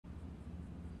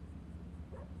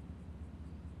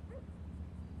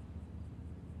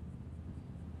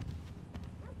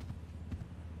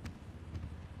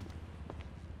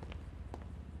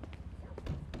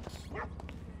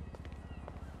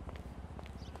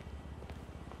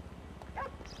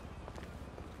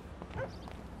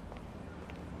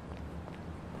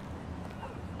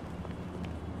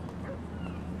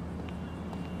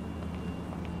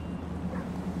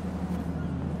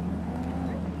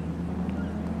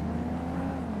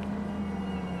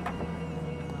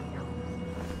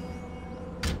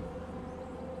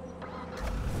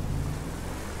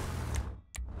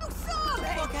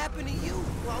Happened to you?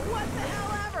 Well, what the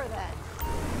hell ever then?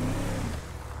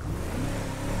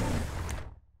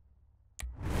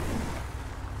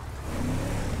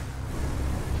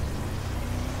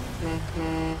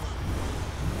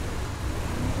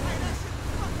 Hey, that shit was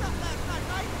fucked up last night,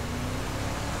 right?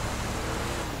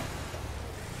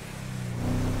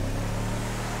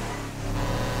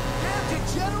 Damn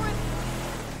degenerate!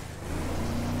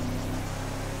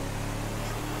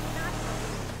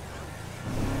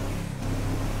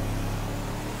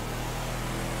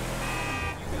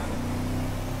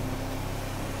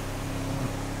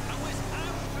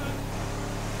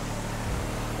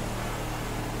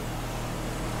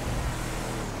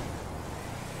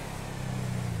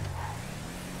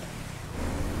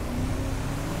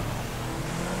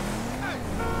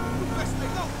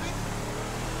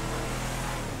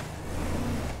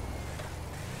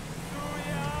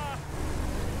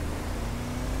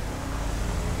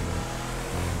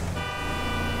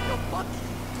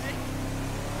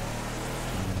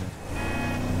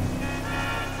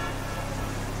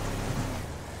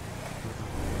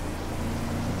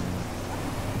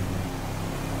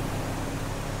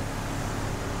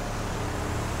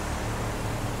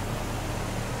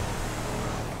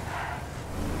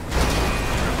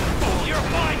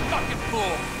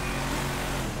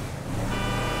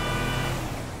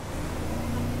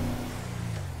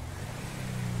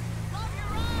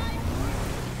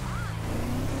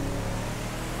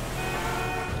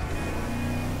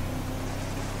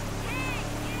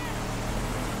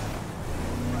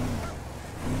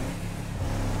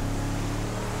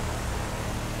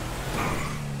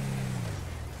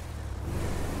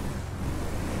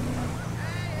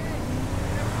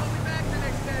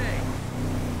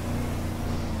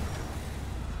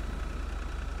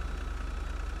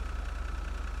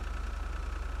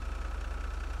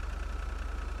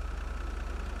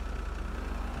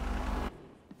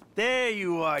 There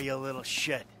you are, you little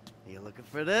shit. Are you looking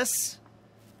for this?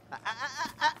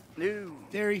 No.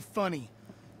 Very funny.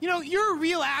 You know, you're a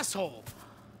real asshole.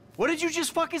 What did you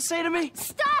just fucking say to me?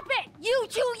 Stop it! You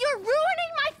two, you're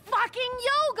ruining my fucking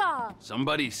yoga!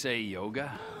 Somebody say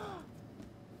yoga?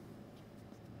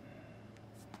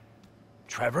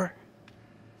 Trevor?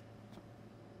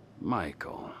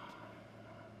 Michael.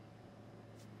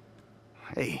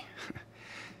 Hey.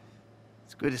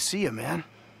 It's good to see you, man.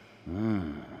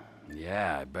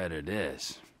 Yeah, I bet it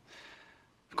is.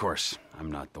 Of course, I'm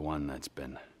not the one that's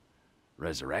been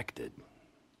resurrected.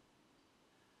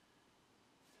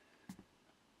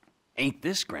 Ain't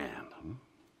this grand, huh?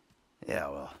 Yeah,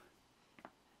 well,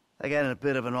 I got in a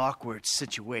bit of an awkward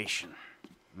situation.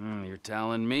 You're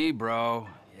telling me, bro.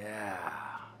 Yeah.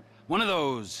 One of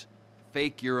those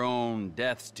fake your own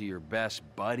deaths to your best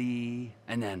buddy,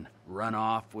 and then run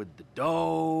off with the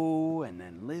dough, and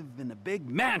then live in a big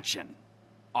mansion.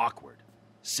 Awkward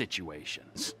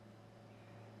situations.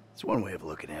 It's one way of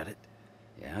looking at it.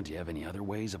 Yeah, do you have any other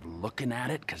ways of looking at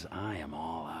it? Because I am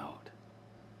all out.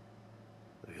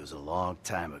 Look, it was a long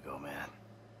time ago, man.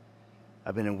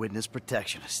 I've been in witness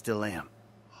protection. I still am.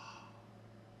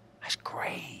 That's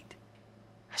great.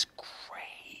 That's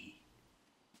great.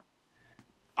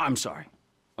 I'm sorry.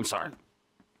 I'm sorry.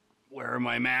 Where are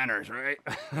my manners, right?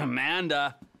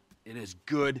 Amanda, it is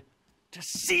good to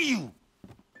see you.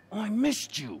 Oh, I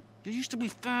missed you. You used to be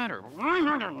fatter.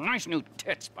 Nice new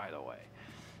tits, by the way.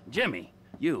 Jimmy,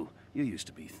 you used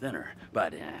to be thinner,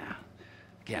 but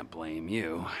can't blame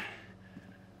you.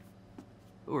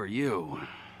 Who are you?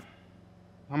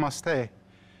 Namaste.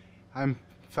 I'm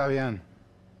Fabien.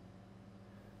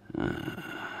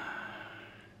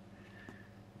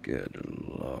 Good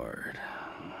Lord.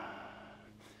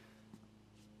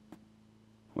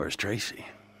 Where's Tracey?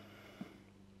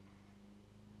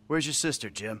 Where's your sister,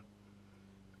 Jim?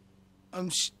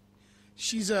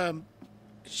 She's trying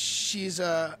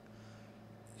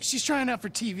out for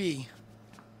TV.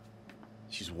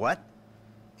 She's what?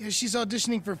 Yeah, she's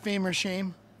auditioning for Fame or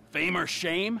Shame. Fame or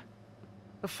shame?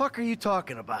 The fuck are you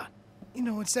talking about? You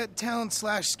know, it's that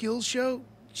talent/skills show.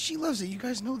 She loves it, you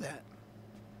guys know that.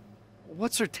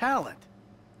 What's her talent?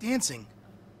 Dancing.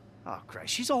 Oh,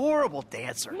 Christ, she's a horrible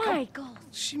dancer. Michael.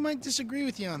 She might disagree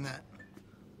with you on that.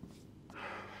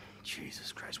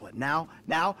 Jesus Christ, what, now?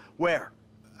 Now? Where?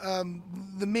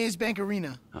 The Maze Bank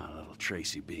Arena. Oh, little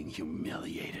Tracey being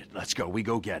humiliated. Let's go. We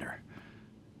go get her.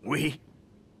 We?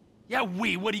 Yeah,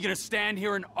 we. What, are you gonna stand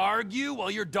here and argue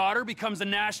while your daughter becomes a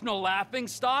national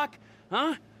laughingstock?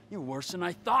 Huh? You're worse than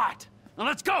I thought. Now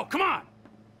let's go. Come on.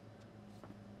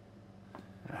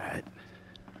 All right.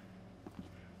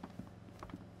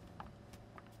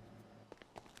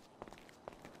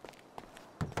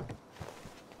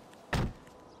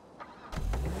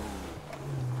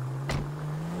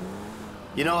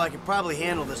 You know, I could probably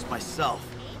handle this myself.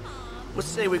 Let's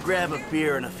say we grab a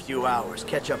beer in a few hours,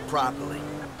 catch up properly.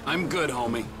 I'm good,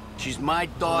 homie. She's my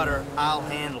daughter, I'll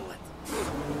handle it.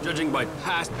 Judging by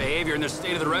past behavior and the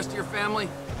state of the rest of your family,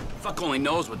 fuck only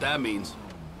knows what that means.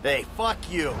 Hey, fuck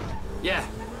you. Yeah,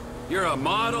 you're a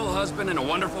model husband and a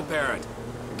wonderful parent.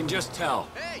 I can just tell.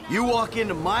 You walk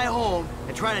into my home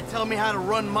and try to tell me how to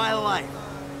run my life.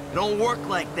 It don't work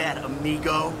like that,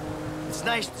 amigo. It's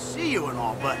nice to see you and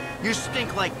all, but you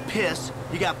stink like piss,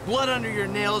 you got blood under your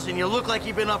nails, and you look like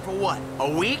you've been up for what, a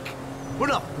week? Who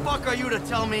the fuck are you to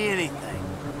tell me anything?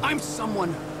 I'm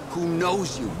someone who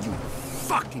knows you, you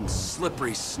fucking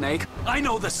slippery snake. I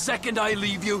know the second I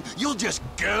leave you, you'll just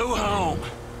go home.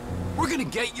 We're gonna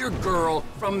get your girl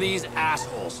from these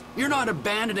assholes. You're not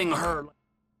abandoning her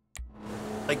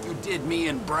like you did me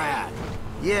and Brad.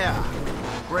 Yeah,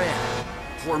 Brad.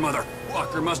 Poor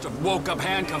motherfucker must have woke up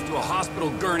handcuffed to a hospital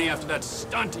gurney after that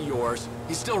stunt of yours.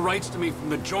 He still writes to me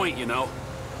from the joint, you know.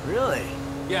 Really?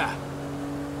 Yeah.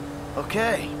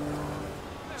 Okay.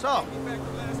 So,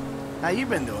 how you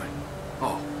been doing?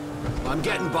 Oh, well, I'm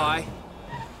getting by.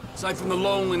 Aside from the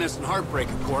loneliness and heartbreak,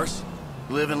 of course.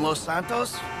 You live in Los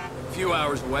Santos? A few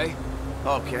hours away.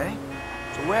 Okay.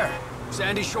 So where?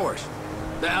 Sandy Shores.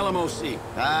 The LMOC.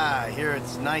 Ah, I hear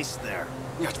it's nice there.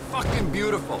 Yeah, it's fucking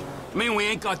beautiful. I mean, we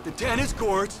ain't got the tennis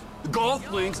courts, the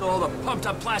golf links, all the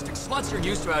pumped-up plastic sluts you're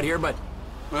used to out here, but,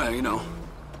 well, you know,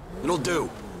 it'll do.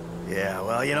 Yeah,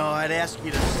 well, you know, I'd ask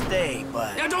you to stay,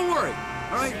 but... Yeah, don't worry,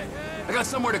 all right? I got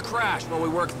somewhere to crash while we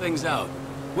work things out.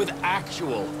 With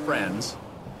actual friends.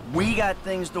 We got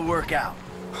things to work out.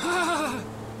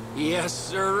 Yes,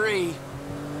 sirree.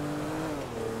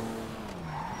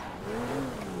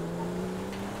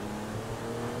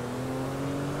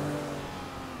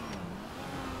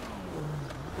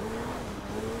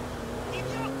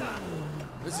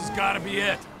 This has got to be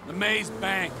it. The Maze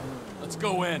Bank. Let's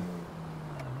go in.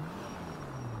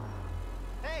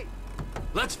 Hey!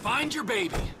 Let's find your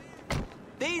baby.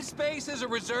 These spaces are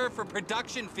reserved for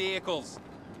production vehicles.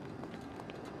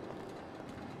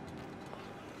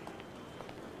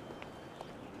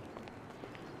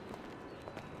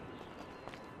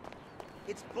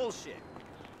 It's bullshit.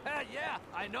 Yeah,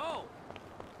 I know.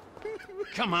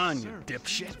 Come on, you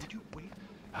dipshit.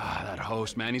 Ah, that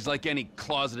host, man, he's like any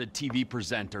closeted TV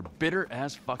presenter. Bitter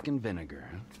as fucking vinegar.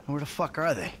 Where the fuck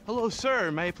are they? Hello,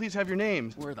 sir. May I please have your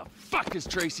names? Where the fuck is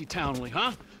Tracey Townley,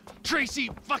 huh? Tracey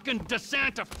fucking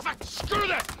DeSanta. Fuck, screw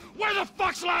that! Where the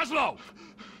fuck's Laszlo?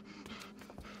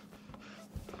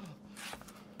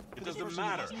 It doesn't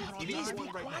matter. Please be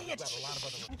quiet.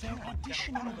 They're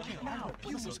auditioning right now.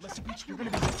 You're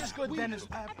gonna be just as good then as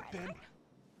Ben.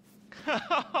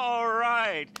 All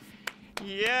right.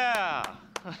 Yeah.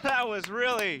 That was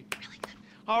really good.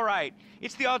 All right.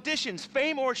 It's the auditions,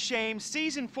 Fame or Shame,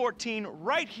 Season 14,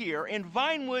 right here in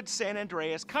Vinewood, San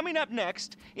Andreas. Coming up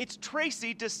next, it's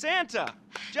Tracey DeSanta.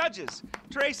 Judges,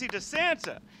 Tracey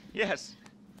DeSanta. Yes.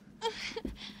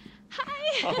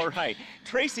 Hi. All right.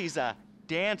 Tracey's a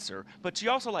dancer, but she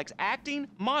also likes acting,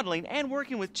 modeling, and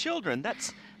working with children.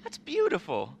 That's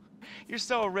beautiful. You're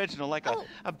so original, like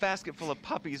a basket full of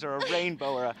puppies or a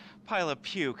rainbow or a pile of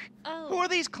puke. Oh. Who are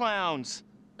these clowns?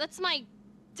 That's my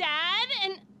dad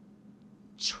and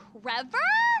Trevor?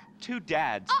 Two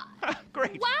dads.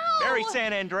 Great. Wow. Very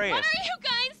San Andreas. What are you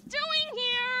guys doing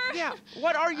here? Yeah,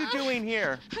 what are you doing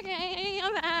here? Okay,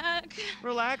 I'm back.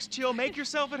 Relax, chill, make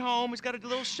yourself at home. He's got a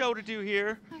little show to do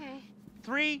here. Okay.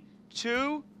 3,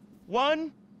 2,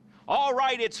 1. All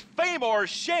right, it's Fame or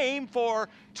Shame for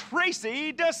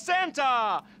Tracey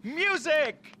DeSanta.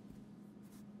 Music!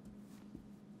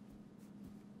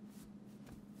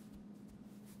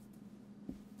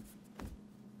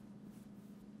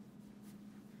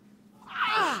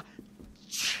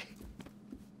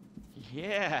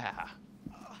 Yeah.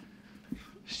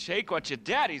 Shake what your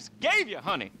daddies gave you,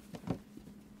 honey.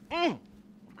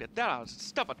 Get that, I'll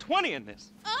stuff a 20 in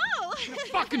this. Oh!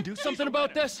 Fucking do something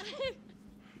about this.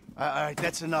 All right,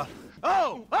 that's enough.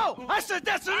 Oh! I said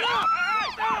that's enough!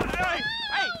 Hey,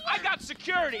 I got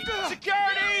security!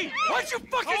 Security! What'd you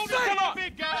fucking Hold say? it, come on,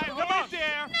 big guy! Come on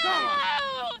there!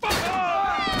 No!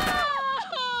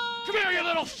 Come here, you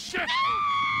little shit!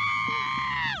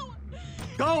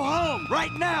 Go home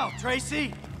right now,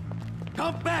 Tracey!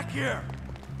 Come back here!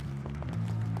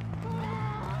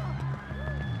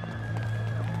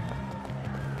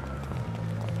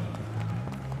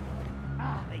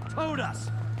 They towed us.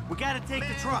 We gotta take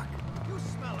the truck.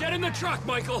 Get in the truck,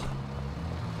 Michael!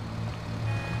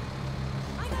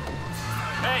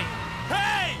 Hey!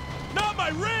 Hey! Not my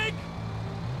rig!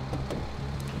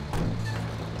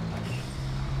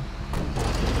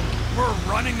 We're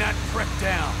running that prick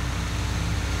down.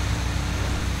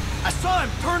 I saw him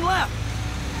turn left.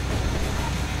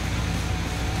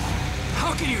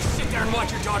 How can you sit there and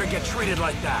watch your daughter get treated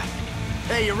like that?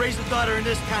 Hey, you raise a daughter in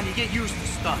this town, you get used to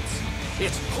stunts.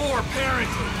 It's poor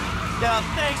parenting. Now,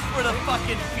 thanks for the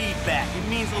fucking feedback. It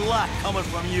means a lot coming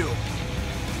from you.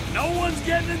 No one's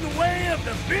getting in the way of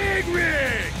the big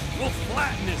rig! We'll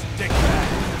flatten this dickbag.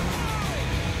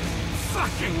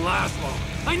 Fucking Laszlo.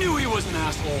 I knew he was an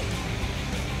asshole.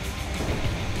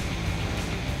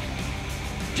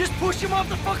 Just push him off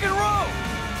the fucking road!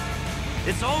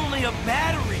 It's only a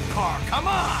battery car, come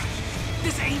on!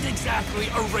 This ain't exactly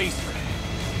a racer.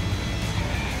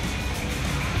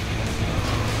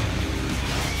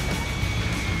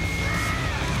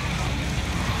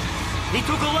 He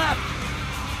took a left!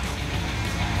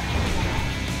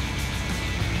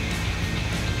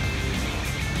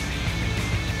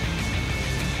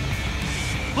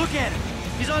 Look at him!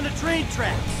 He's on the train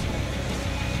tracks!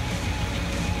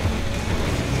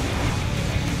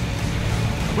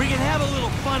 We can have a little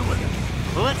fun with him,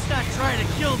 but let's not try to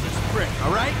kill this prick,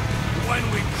 all right? When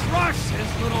we crush his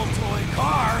little toy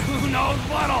car, who knows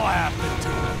what'll happen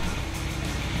to him?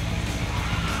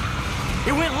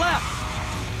 He went left!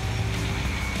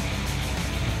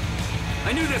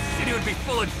 I knew this city would be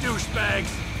full of douchebags.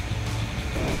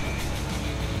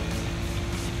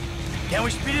 Can we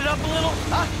speed it up a little,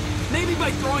 huh? Maybe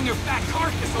by throwing your fat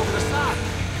carcass over the side.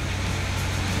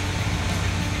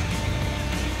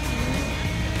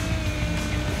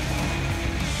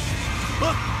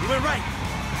 Look, he went right.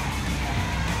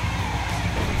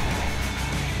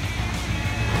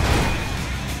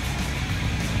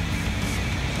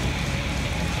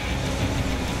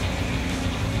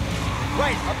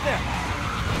 Right, up there.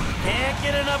 Can't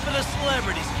get enough of the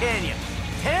celebrities, can you?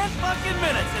 10 fucking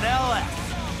minutes in LS.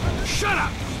 Shut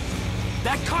up!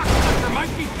 That cocksucker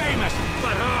might be famous,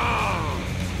 but oh!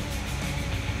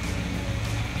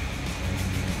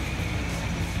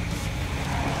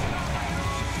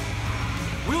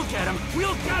 We'll get him!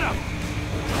 We'll get him!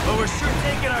 But we're sure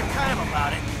taking our time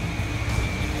about it.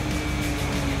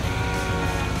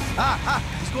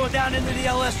 He's going down into the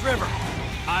LS River.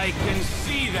 I can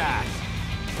see that.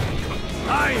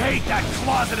 I hate that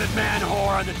closeted man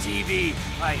whore on the TV.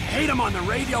 I hate him on the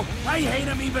radio. I hate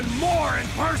him even more in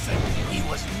person. He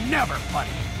was never funny.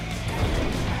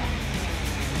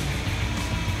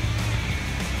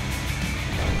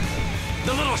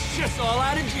 The little shit's all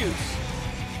out of juice.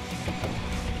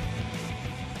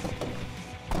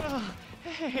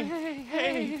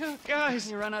 Hey,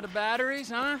 guys. You run out of batteries,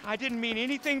 huh? I didn't mean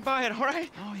anything by it, all right?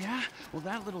 Oh, yeah? Well,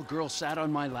 that little girl sat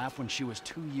on my lap when she was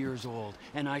 2 years old,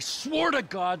 and I swore to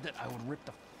God that I would rip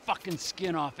the fucking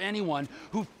skin off anyone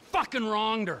who fucking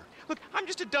wronged her. Look, I'm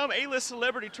just a dumb A-list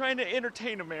celebrity trying to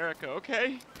entertain America,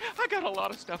 okay? I got a lot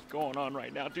of stuff going on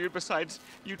right now, dude, besides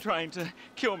you trying to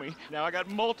kill me. Now, I got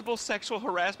multiple sexual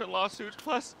harassment lawsuits,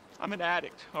 plus I'm an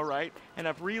addict, all right? And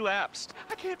I've relapsed.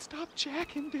 I can't stop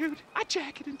jacking, dude. I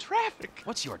jack it in traffic.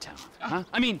 What's your talent, huh?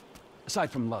 I mean,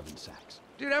 aside from love and sex.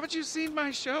 Dude, haven't you seen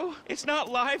my show? It's not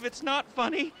live, it's not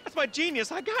funny. That's my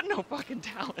genius. I got no fucking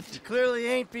talent. You clearly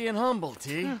ain't being humble,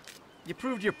 T. You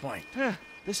proved your point.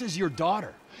 This is your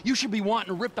daughter. You should be wanting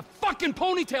to rip the fucking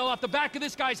ponytail off the back of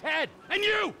this guy's head. And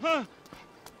you!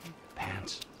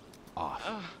 Pants off.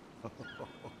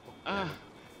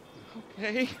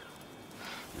 Okay.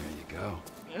 There you go.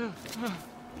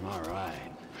 All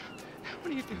right.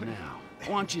 What are you doing? Now, I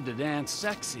want you to dance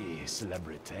sexy,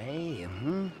 celebrity.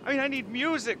 I mean, I need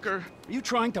music or... Are you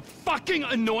trying to fucking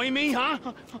annoy me, huh?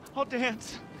 I'll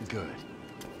dance. Good.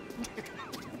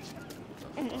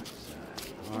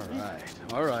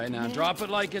 All right, now drop it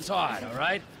like it's hot, all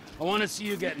right? I want to see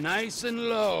you get nice and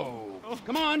low.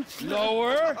 Come on,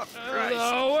 lower,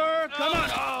 lower, come on.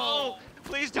 Oh,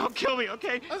 please don't kill me,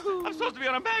 okay? I'm supposed to be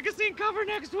on a magazine cover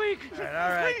next week. All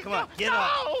right, Please, come on, no, get no!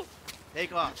 up.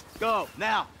 Take off. Go,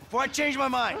 now, before I change my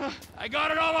mind. I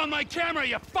got it all on my camera,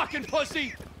 you fucking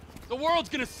pussy. The world's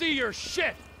gonna see your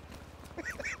shit.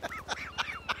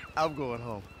 I'm going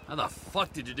home. How the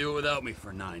fuck did you do it without me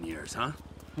for 9 years, huh?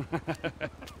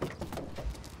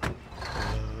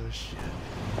 Oh, shit.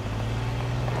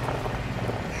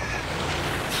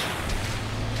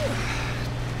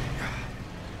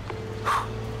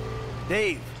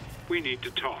 Dave. We need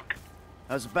to talk.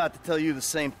 I was about to tell you the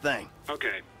same thing.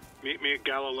 Okay. Meet me at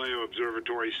Galileo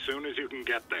Observatory as soon as you can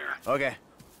get there. Okay.